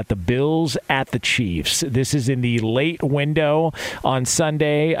is we've got the Bills at the Chiefs. This is in the late window on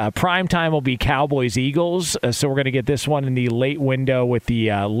Sunday. Prime time will be Cowboys-Eagles, so we're going to get this one in the late window with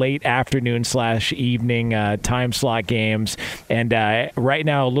the late afternoon/evening time slot games. And right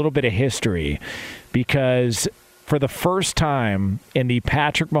now, a little bit of history, because for the first time in the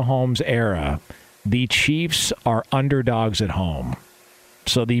Patrick Mahomes era, the Chiefs are underdogs at home.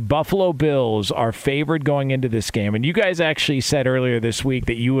 So the Buffalo Bills are favored going into this game. And you guys actually said earlier this week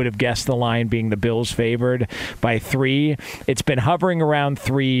that you would have guessed the line being the Bills favored by 3. It's been hovering around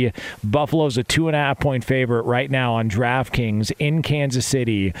 3. Buffalo's a 2.5-point favorite right now on DraftKings in Kansas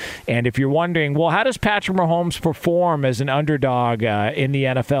City. And if you're wondering, well, how does Patrick Mahomes perform as an underdog in the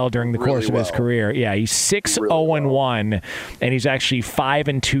NFL during the course of his career? Yeah, he's 6-0-1, and he's actually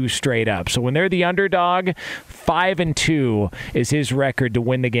 5-2 straight up. So when they're the underdog, 5-2 is his record to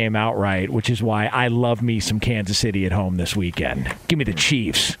win the game outright, which is why I love me some Kansas City at home this weekend. Give me the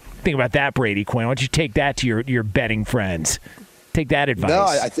Chiefs. Think about that, Brady Quinn. Why don't you take that to your betting friends? Take that advice. No,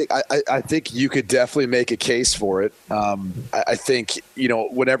 I think you could definitely make a case for it. I think,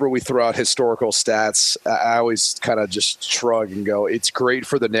 whenever we throw out historical stats, I always kind of just shrug and go, it's great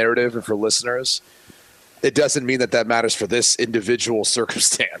for the narrative and for listeners. It doesn't mean that matters for this individual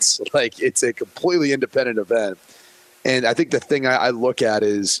circumstance. Like, it's a completely independent event. And I think the thing I look at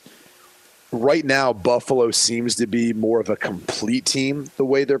is right now, Buffalo seems to be more of a complete team the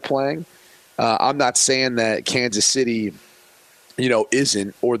way they're playing. I'm not saying that Kansas City,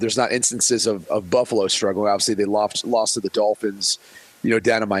 isn't, or there's not instances of Buffalo struggling. Obviously, they lost to the Dolphins,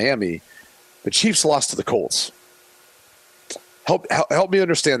 down in Miami. The Chiefs lost to the Colts. Help me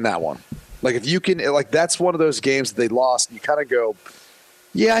understand that one. Like, if you can, that's one of those games that they lost, and you kind of go,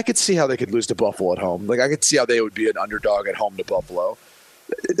 yeah, I could see how they could lose to Buffalo at home. Like, I could see how they would be an underdog at home to Buffalo.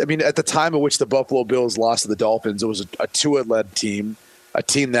 I mean, at the time in which the Buffalo Bills lost to the Dolphins, it was a Tua-led team, a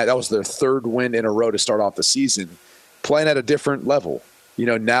team that was their third win in a row to start off the season, playing at a different level,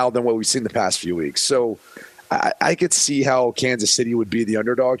 now than what we've seen the past few weeks. So I could see how Kansas City would be the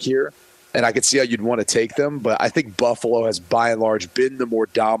underdog here, and I could see how you'd want to take them. But I think Buffalo has, by and large, been the more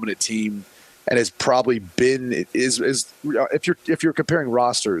dominant team, and has probably been if you're comparing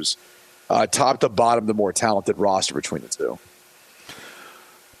rosters, top to bottom, the more talented roster between the two.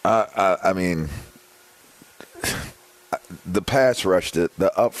 I mean, the pass rush,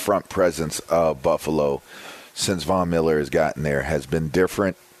 the upfront presence of Buffalo since Von Miller has gotten there has been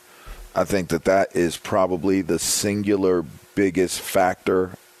different. I think that is probably the singular biggest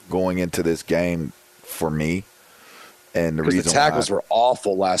factor going into this game for me. And the reason the tackles were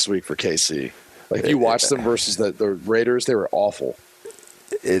awful last week for KC. Like, if you watch them versus the Raiders, they were awful.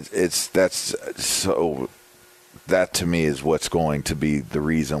 That to me is what's going to be the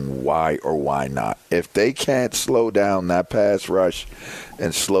reason why or why not. If they can't slow down that pass rush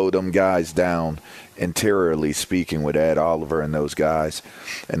and slow them guys down interiorly speaking with Ed Oliver and those guys,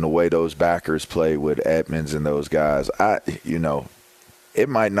 and the way those backers play with Edmonds and those guys, it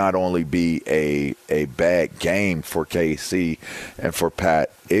might not only be a bad game for KC and for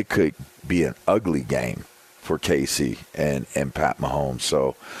Pat, it could be an ugly game for KC and Pat Mahomes.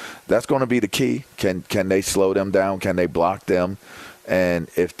 So that's going to be the key. Can they slow them down? Can they block them? And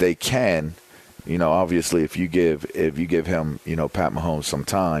if they can, obviously if you give him, Pat Mahomes some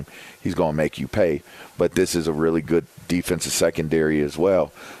time, he's going to make you pay. But this is a really good defensive secondary as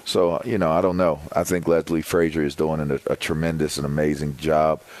well. So, I don't know. I think Leslie Frazier is doing a tremendous and amazing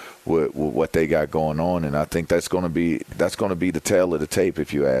job with what they got going on, and I think that's going to be the tail of the tape,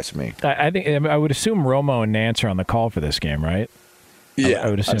 if you ask me. I would assume Romo and Nance are on the call for this game, right? Yeah, I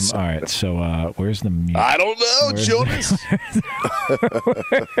would assume. All right, so where's the music? I don't know, Jonas.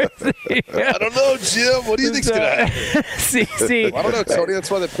 I don't know, Jim. What do you think's going to happen? See, I don't know, Tony.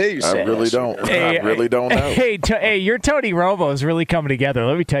 That's why they pay you so I really don't. I really don't know. Hey, your Tony Romo is really coming together.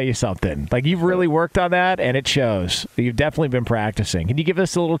 Let me tell you something. Like, you've really worked on that, and it shows. You've definitely been practicing. Can you give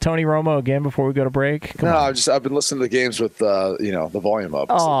us a little Tony Romo again before we go to break? I've been listening to the games with the volume up.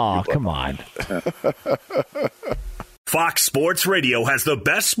 Oh, come on. Fox Sports Radio has the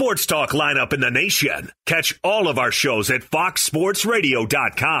best sports talk lineup in the nation. Catch all of our shows at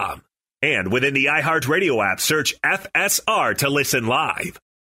foxsportsradio.com. And within the iHeartRadio app, search FSR to listen live.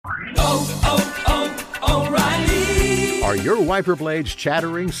 O'Reilly. Are your wiper blades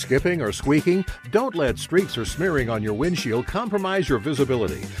chattering, skipping, or squeaking? Don't let streaks or smearing on your windshield compromise your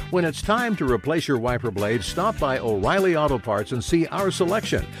visibility. When it's time to replace your wiper blades, stop by O'Reilly Auto Parts and see our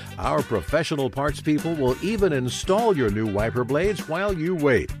selection. Our professional parts people will even install your new wiper blades while you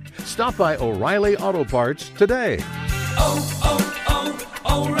wait. Stop by O'Reilly Auto Parts today.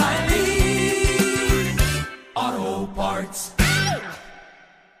 O'Reilly Auto Parts.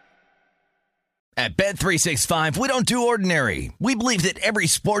 At Bet365, we don't do ordinary. We believe that every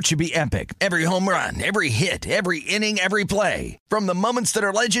sport should be epic. Every home run, every hit, every inning, every play. From the moments that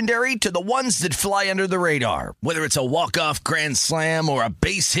are legendary to the ones that fly under the radar. Whether it's a walk-off grand slam or a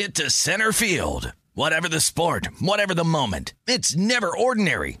base hit to center field. Whatever the sport, whatever the moment. It's never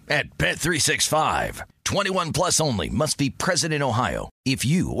ordinary at Bet365. 21 plus only. Must be present in Ohio. If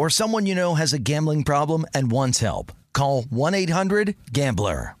you or someone you know has a gambling problem and wants help, call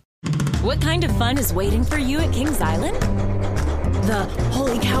 1-800-GAMBLER. What kind of fun is waiting for you at Kings Island? The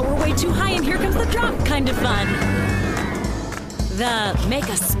holy cow, we're way too high and here comes the drop kind of fun. The make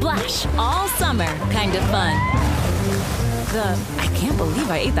a splash all summer kind of fun. The I can't believe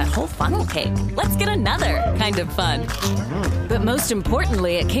I ate that whole funnel cake. Let's get another kind of fun. But most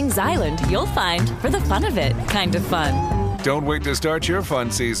importantly, at Kings Island, you'll find for the fun of it kind of fun. Don't wait to start your fun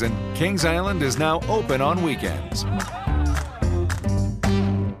season. Kings Island is now open on weekends.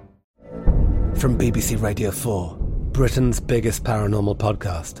 From BBC Radio 4, Britain's biggest paranormal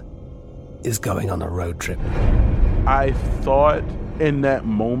podcast is going on a road trip. I thought in that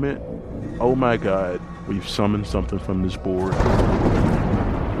moment, oh my God, we've summoned something from this board.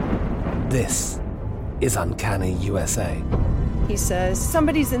 This is Uncanny USA. He says,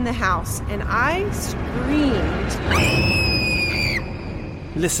 somebody's in the house, and I screamed.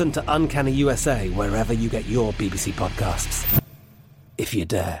 Listen to Uncanny USA wherever you get your BBC podcasts, if you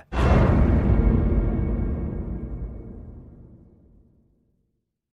dare.